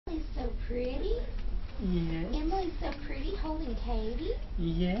pretty? Yes. Emily's so pretty holding Katie?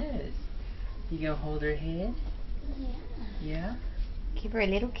 Yes. You gonna hold her head? Yeah. Yeah? Give her a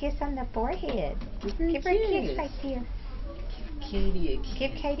little kiss on the forehead. Give her a kiss right there. Give Katie a kiss.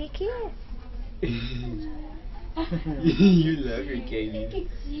 Give Katie a kiss. You love her, Katie. Look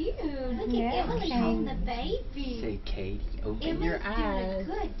at you. Look Yeah, at Emily Katie. holding the baby. Say, Katie, open Emily's your doing eyes.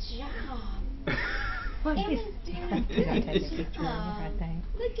 a good job. What Emily's is doing You're a gonna good take a picture of her, I job. think.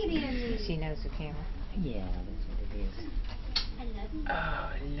 Look at Emily. She knows the camera. Yeah, that's what it is. I love you. Oh,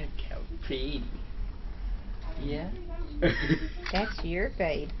 look how pretty. Yeah? That's your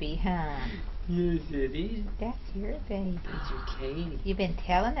baby, huh? Yes, it is. That's your baby. That's your Katie. You've been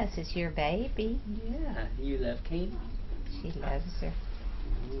telling us it's your baby. Yeah. You love Katie? She loves her.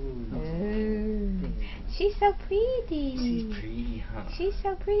 Ooh. Ooh. She's so pretty. She's pretty, huh? She's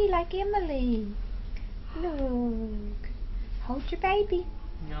so pretty like Emily. Look. Hold your baby.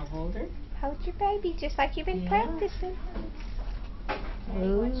 You gonna hold her? Hold your baby just like you've been Yeah. practicing.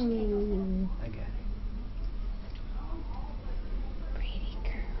 Ooh. I got it. Pretty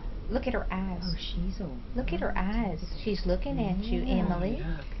girl. Look at her eyes. Oh, she's all. Look at her eyes. She's looking at you, Emily.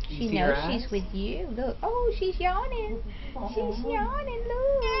 Look. She You see knows her she's eyes? with you. Look. Oh, she's yawning. She's yawning.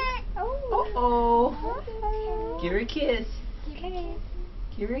 Look. Oh. Uh-oh. Uh-oh. Give her a kiss. Okay.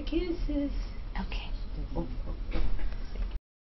 Give her kisses. Okay. Oh.